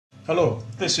Hello,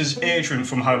 this is Adrian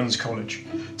from Highlands College.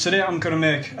 Today I'm going to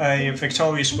make a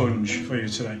Victoria sponge for you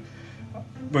today.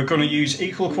 We're going to use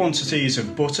equal quantities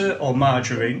of butter or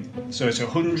margarine, so it's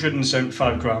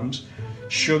 175 grams.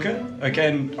 Sugar,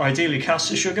 again ideally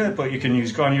caster sugar, but you can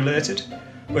use granulated.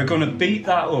 We're going to beat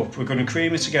that up, we're going to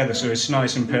cream it together so it's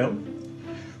nice and pale.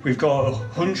 We've got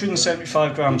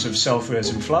 175 grams of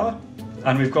self-raising flour,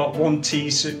 and we've got 1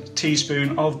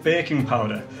 teaspoon of baking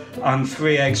powder and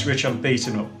 3 eggs which I've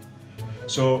beaten up.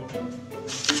 So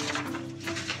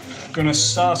I'm going to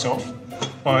start off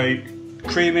by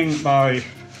creaming my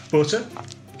butter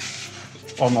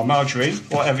or my margarine,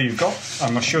 whatever you've got,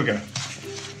 and my sugar.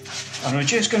 And we're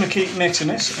just going to keep mixing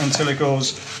this until it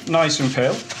goes nice and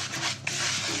pale.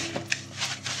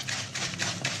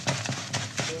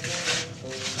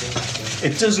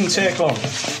 It doesn't take long.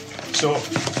 So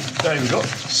there we go,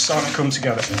 it's starting to come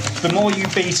together. The more you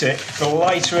beat it, the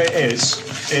lighter it is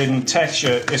in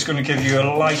texture. It's going to give you a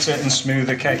lighter and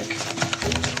smoother cake.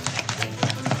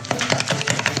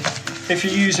 If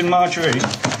you're using margarine,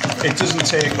 it doesn't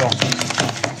take long.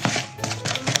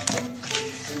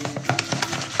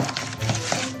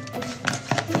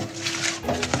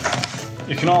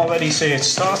 You can already see it's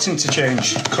starting to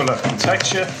change colour and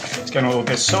texture. It's getting a little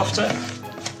bit softer.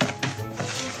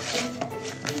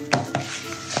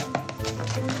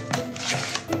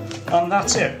 And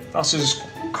that's it. That's as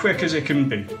quick as it can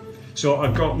be. So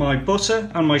I've got my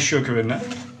butter and my sugar in there.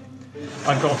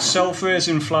 I've got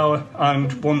self-raising flour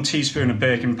and 1 teaspoon of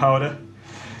baking powder.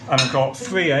 And I've got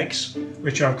 3 eggs,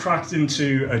 which I've cracked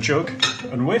into a jug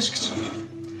and whisked.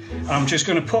 I'm just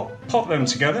going to pop them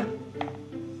together.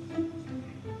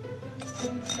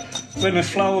 When the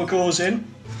flour goes in,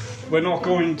 we're not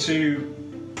going to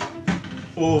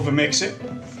over mix it.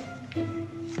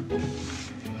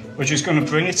 We're just going to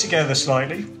bring it together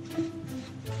slightly.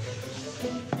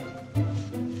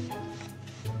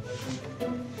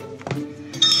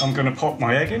 I'm going to pop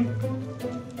my egg in.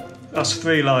 That's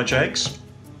 3 large eggs.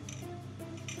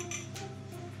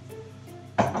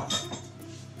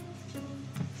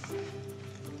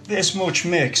 This much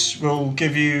mix will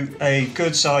give you a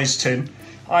good sized tin.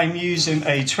 I'm using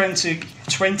a 20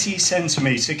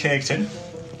 centimetre cake tin.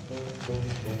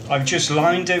 I've just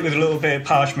lined it with a little bit of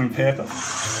parchment paper.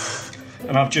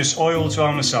 And I've just oiled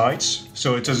around the sides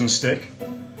so it doesn't stick.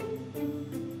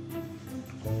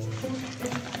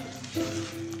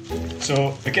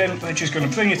 So again, we're just going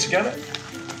to bring it together.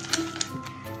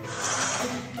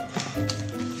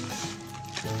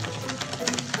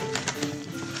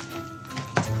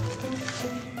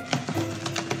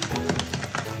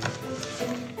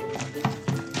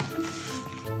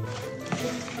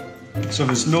 So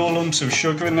there's no lumps of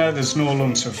sugar in there, there's no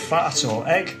lumps of fat or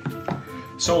egg.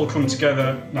 It's all come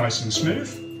together nice and smooth.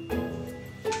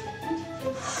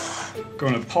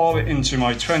 Going to pour it into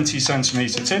my 20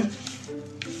 centimetre tin.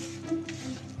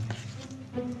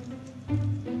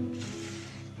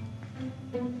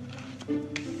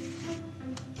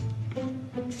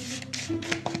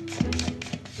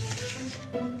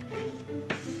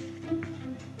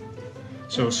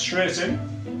 So straight in.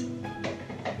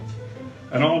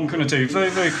 And all I'm going to do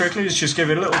very quickly is just give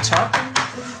it a little tap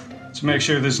to make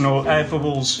sure there's no air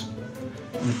bubbles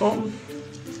on the bottom.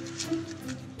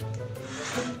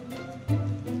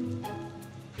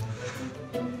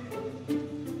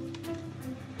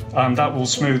 And that will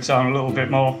smooth down a little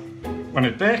bit more when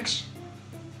it bakes.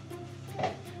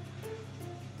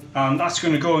 And that's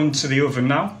going to go into the oven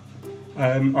now.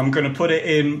 I'm going to put it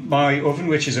in my oven,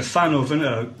 which is a fan oven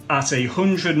at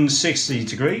 160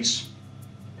 degrees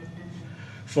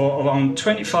for around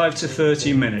 25 to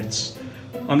 30 minutes.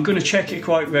 I'm going to check it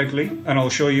quite regularly, and I'll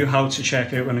show you how to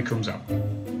check it when it comes out.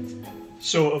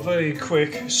 So a very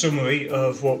quick summary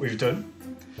of what we've done.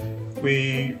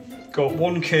 We got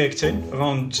 1 cake tin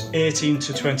around 18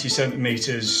 to 20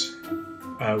 centimetres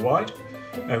wide.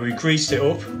 We greased it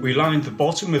up, we lined the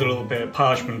bottom with a little bit of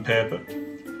parchment paper.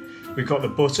 We got the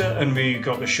butter and we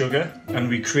got the sugar, and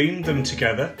we creamed them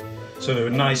together so they were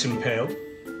nice and pale.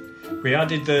 We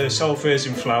added the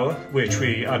self-raising flour, which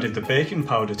we added the baking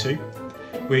powder to.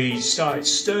 We started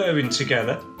stirring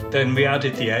together, then we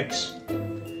added the eggs.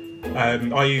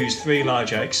 I used 3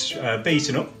 large eggs,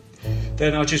 beaten up.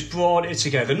 Then I just brought it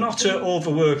together, not to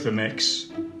overwork the mix.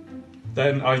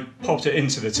 Then I popped it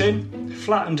into the tin,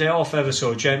 flattened it off ever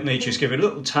so gently, just give it a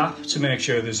little tap to make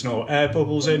sure there's no air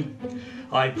bubbles in.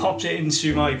 I popped it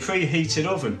into my preheated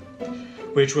oven,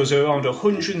 which was around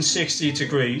 160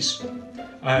 degrees.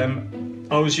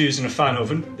 I was using a fan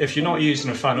oven. If you're not using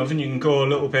a fan oven, you can go a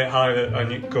little bit higher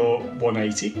and you can go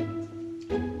 180.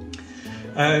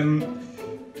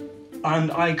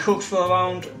 and I cook for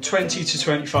around 20 to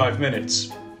 25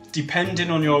 minutes. Depending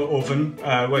on your oven,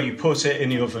 where you put it in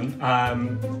the oven,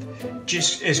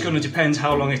 it's going to depend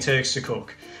how long it takes to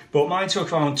cook. But mine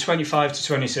took around 25 to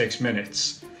 26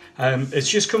 minutes. It's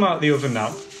just come out of the oven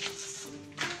now.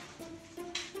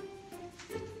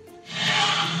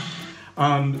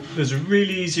 And there's a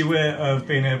really easy way of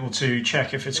being able to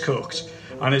check if it's cooked.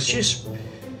 And it's just,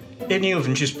 in the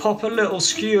oven, just pop a little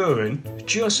skewer in,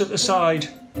 just at the side,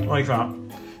 like that.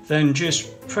 Then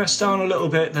just press down a little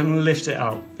bit, then lift it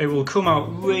out. It will come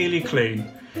out really clean.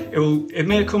 It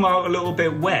may come out a little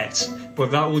bit wet, but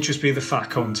that will just be the fat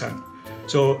content.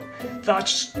 So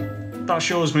that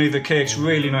shows me the cake's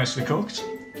really nicely cooked.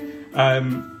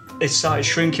 It started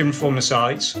shrinking from the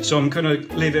sides, so I'm going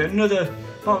to leave it another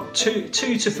about 2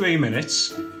 to 3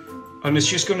 minutes, and it's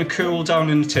just going to cool down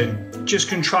in the tin. Just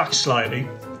contract slightly.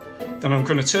 Then I'm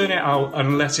going to turn it out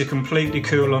and let it completely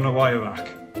cool on a wire rack.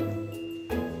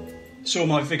 So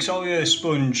my Victoria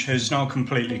sponge has now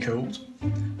completely cooled.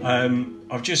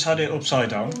 I've just had it upside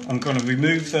down. I'm going to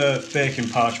remove the baking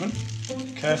parchment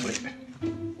carefully.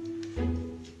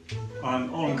 And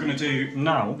all I'm going to do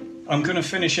now, I'm going to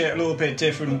finish it a little bit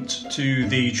different to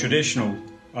the traditional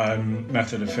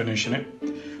method of finishing it,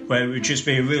 where it would just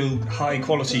be a real high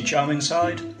quality jam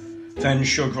inside, then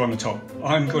sugar on the top.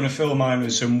 I'm going to fill mine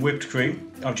with some whipped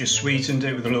cream. I've just sweetened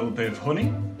it with a little bit of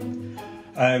honey.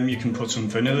 You can put some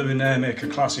vanilla in there, make a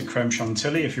classic creme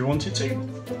chantilly if you wanted to.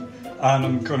 And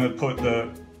I'm going to put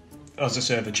as I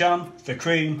say, the jam, the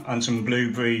cream and some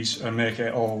blueberries and make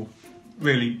it all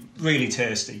really, really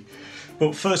tasty.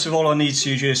 But first of all, I need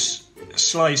to just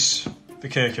slice the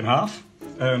cake in half.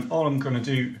 All I'm going to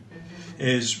do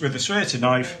is, with a serrated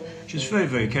knife, just very,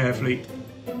 very carefully,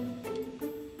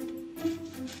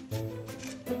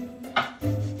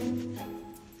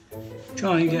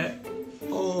 try and get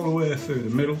all the way through the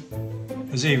middle,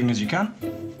 as even as you can.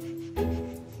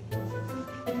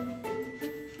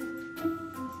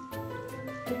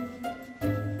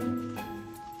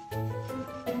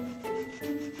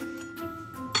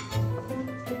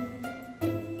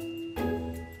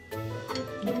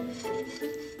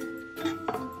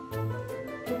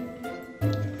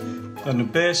 Then the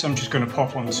base I'm just going to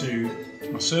pop onto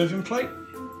my serving plate,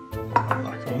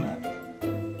 back on there.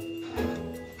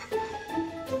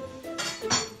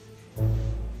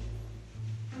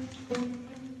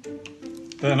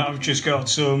 Then I've just got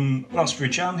some raspberry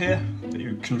jam here that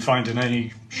you can find in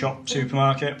any shop,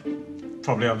 supermarket,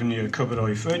 probably have in your cupboard or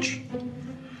your fridge.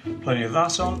 Plenty of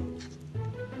that on.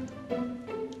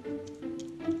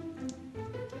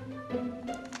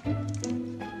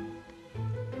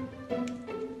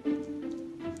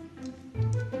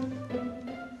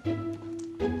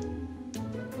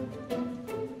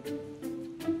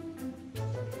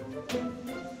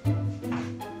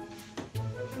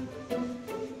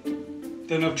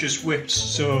 Then I've just whipped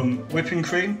some whipping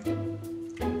cream,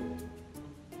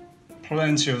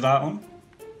 plenty of that on.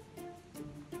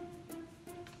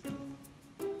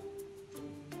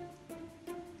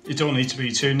 You don't need to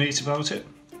be too neat about it.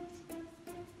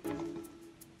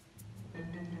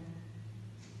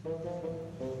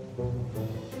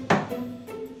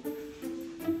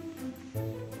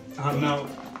 And now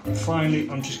finally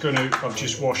I've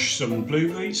just washed some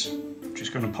blueberries, I'm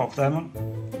just going to pop them on.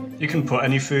 You can put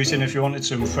any fruit in if you wanted,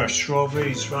 some fresh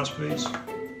strawberries, raspberries.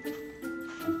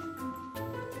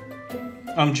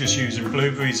 I'm just using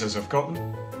blueberries as I've got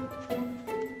them.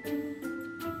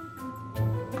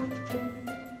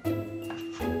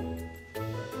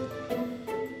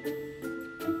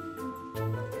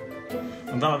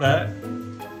 And that there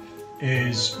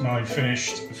is my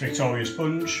finished Victoria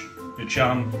sponge, the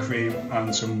jam, cream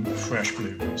and some fresh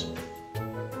blueberries.